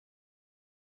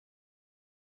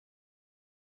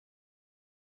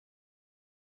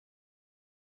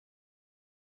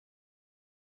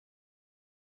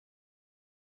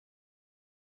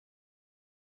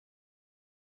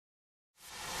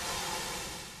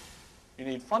You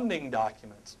need funding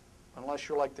documents, unless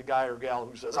you're like the guy or gal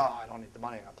who says, oh, I don't need the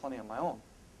money, I got plenty on my own.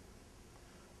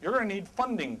 You're going to need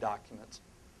funding documents.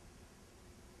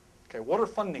 Okay, what are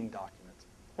funding documents?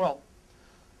 Well,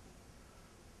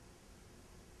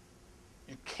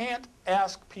 you can't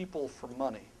ask people for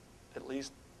money, at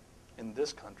least in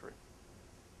this country,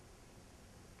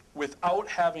 without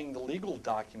having the legal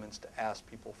documents to ask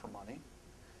people for money,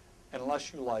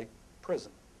 unless you like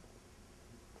prison.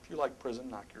 If you like prison,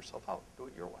 knock yourself out. Do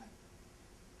it your way.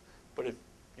 But if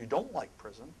you don't like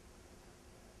prison,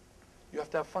 you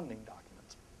have to have funding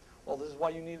documents. Well, this is why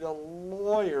you need a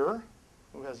lawyer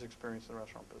who has experience in the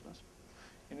restaurant business.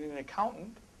 You need an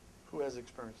accountant who has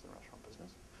experience in the restaurant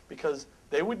business, because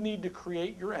they would need to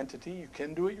create your entity. You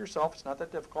can do it yourself. It's not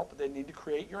that difficult, but they need to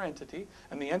create your entity.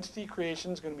 And the entity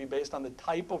creation is going to be based on the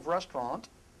type of restaurant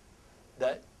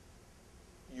that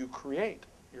you create,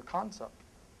 your concept.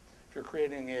 If you're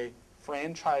creating a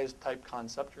franchise type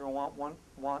concept, you're going to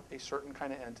want a certain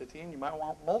kind of entity, and you might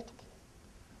want multiple.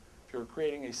 If you're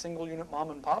creating a single unit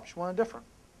mom and pops, you want a different.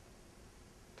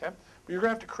 Okay? But you're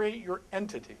going to have to create your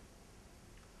entity.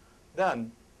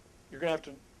 Then you're going to have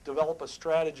to develop a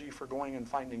strategy for going and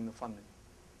finding the funding.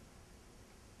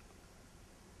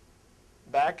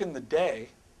 Back in the day,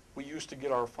 we used to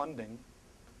get our funding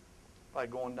by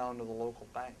going down to the local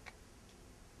bank.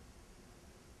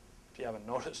 If you haven't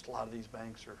noticed, a lot of these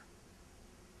banks are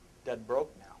dead broke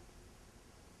now.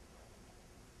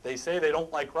 They say they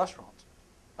don't like restaurants.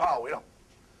 Oh,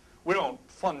 we don't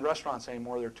fund restaurants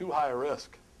anymore. They're too high a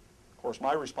risk. Of course,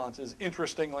 my response is,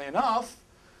 interestingly enough,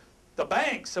 the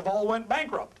banks have all went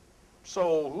bankrupt.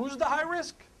 So who's the high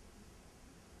risk?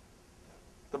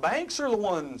 The banks are the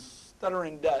ones that are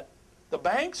in debt. The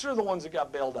banks are the ones that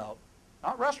got bailed out,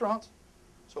 not restaurants.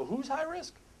 So who's high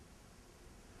risk?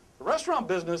 The restaurant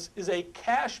business is a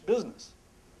cash business.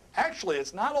 Actually,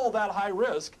 it's not all that high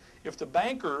risk if the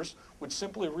bankers would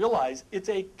simply realize it's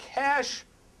a cash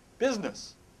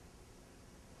business.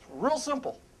 It's real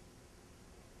simple.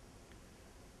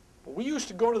 But we used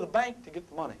to go to the bank to get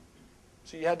the money.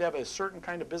 So you had to have a certain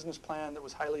kind of business plan that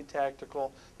was highly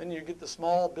tactical. Then you get the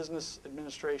Small Business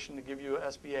Administration to give you an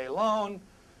SBA loan.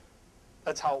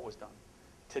 That's how it was done.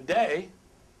 Today,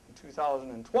 in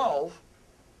 2012,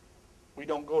 we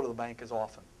don't go to the bank as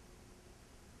often.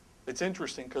 It's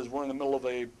interesting because we're in the middle of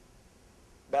a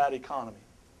bad economy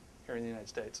here in the United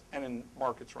States and in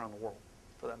markets around the world,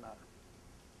 for that matter.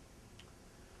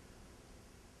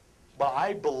 But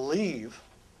I believe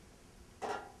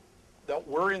that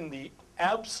we're in the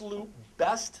absolute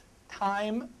best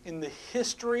time in the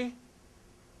history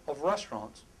of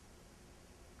restaurants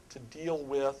to deal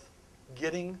with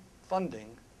getting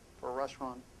funding for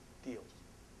restaurant deals.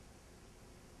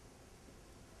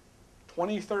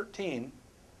 2013,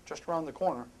 just around the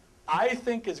corner, I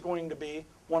think is going to be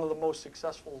one of the most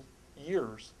successful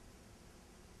years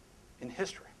in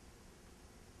history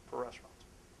for restaurants.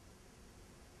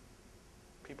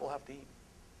 People have to eat.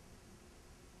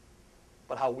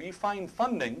 But how we find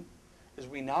funding is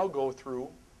we now go through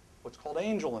what's called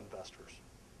angel investors.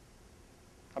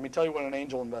 Let me tell you what an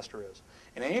angel investor is.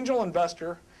 An angel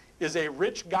investor is a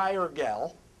rich guy or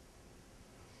gal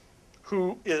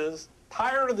who is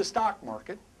tired of the stock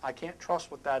market. I can't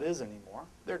trust what that is anymore.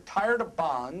 They're tired of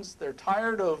bonds. They're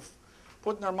tired of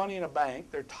putting their money in a bank.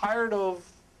 They're tired of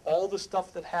all the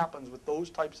stuff that happens with those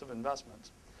types of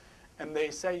investments. And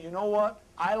they say, you know what?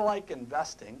 I like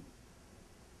investing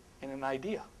in an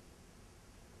idea.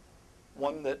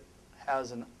 One that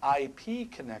has an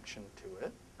IP connection to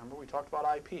it. Remember we talked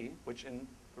about IP, which in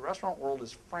the restaurant world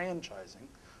is franchising,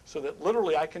 so that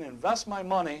literally I can invest my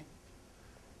money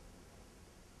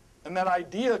and that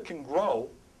idea can grow.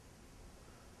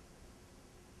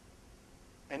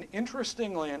 And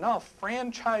interestingly enough,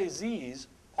 franchisees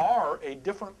are a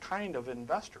different kind of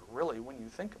investor, really, when you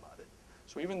think about it.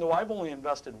 So even though I've only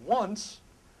invested once,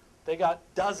 they got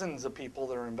dozens of people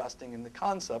that are investing in the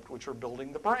concept, which are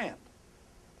building the brand.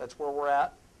 That's where we're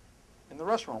at in the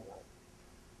restaurant world.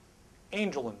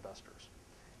 Angel investors.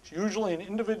 It's usually an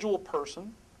individual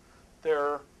person.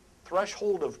 Their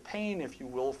threshold of pain, if you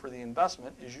will, for the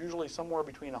investment is usually somewhere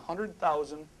between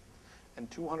 $100,000 and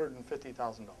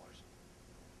 $250,000.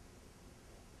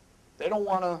 They don't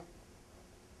want to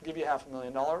give you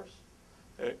 $500,000.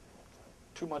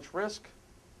 Too much risk.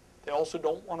 They also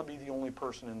don't want to be the only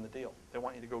person in the deal. They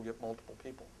want you to go get multiple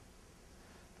people.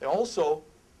 They also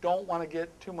don't want to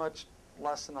get too much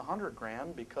less than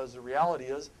 $100,000 because the reality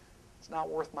is it's not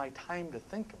worth my time to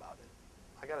think about it.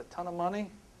 I got a ton of money.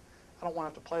 I don't want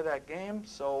to have to play that game.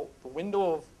 So the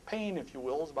window of pain, if you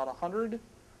will, is about $100,000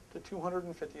 to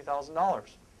 $250,000.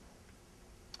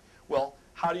 Well,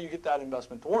 How do you get that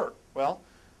investment to work? Well,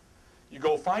 you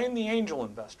go find the angel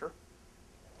investor,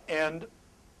 and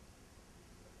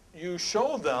you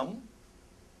show them,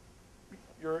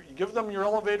 you give them your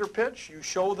elevator pitch, you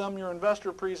show them your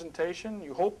investor presentation,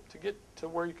 you hope to get to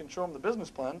where you can show them the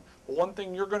business plan. But one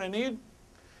thing you're going to need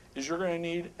is you're going to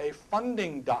need a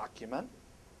funding document.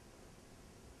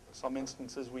 In some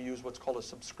instances, we use what's called a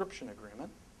subscription agreement.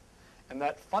 And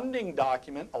that funding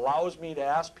document allows me to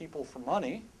ask people for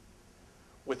money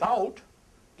without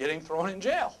getting thrown in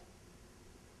jail.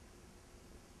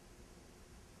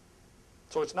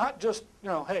 So it's not just,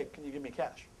 hey, can you give me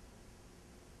cash?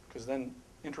 Because then,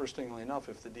 interestingly enough,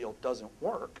 if the deal doesn't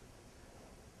work,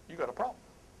 you got a problem.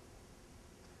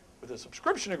 With a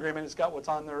subscription agreement, it's got what's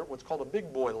on there, what's called a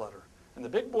big boy letter. And the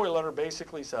big boy letter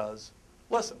basically says,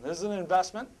 listen, this is an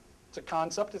investment, it's a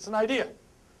concept, it's an idea.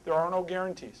 There are no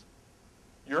guarantees.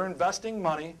 You're investing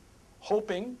money,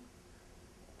 hoping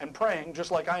and praying,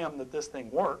 just like I am, that this thing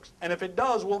works. And if it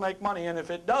does, we'll make money. And if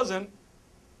it doesn't,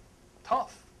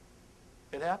 tough.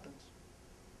 It happens.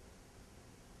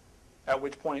 At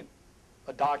which point,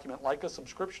 a document like a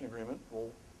subscription agreement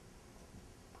will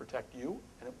protect you,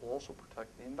 and it will also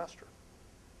protect the investor.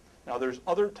 Now, there's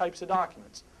other types of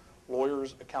documents.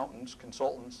 Lawyers, accountants,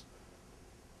 consultants.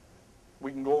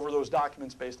 We can go over those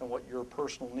documents based on what your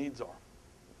personal needs are.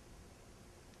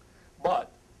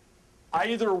 But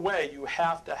either way, you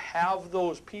have to have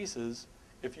those pieces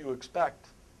if you expect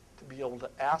to be able to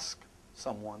ask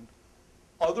someone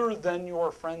other than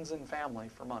your friends and family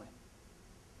for money.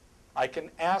 I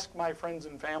can ask my friends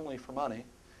and family for money,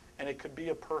 and it could be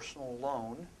a personal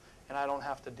loan, and I don't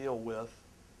have to deal with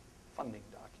funding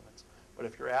documents. But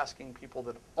if you're asking people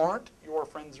that aren't your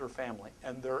friends or family,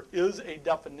 and there is a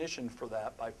definition for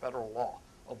that by federal law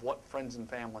of what friends and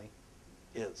family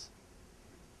is.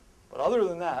 But other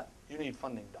than that, you need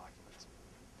funding documents.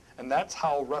 And that's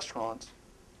how restaurants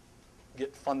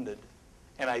get funded.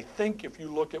 And I think if you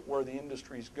look at where the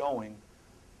industry's going,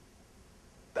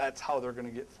 that's how they're going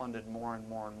to get funded more and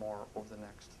more and more over the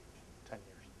next 10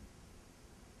 years.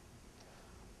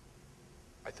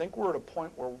 I think we're at a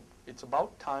point where it's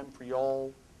about time for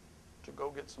y'all to go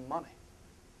get some money.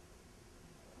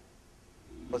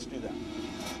 Let's do that.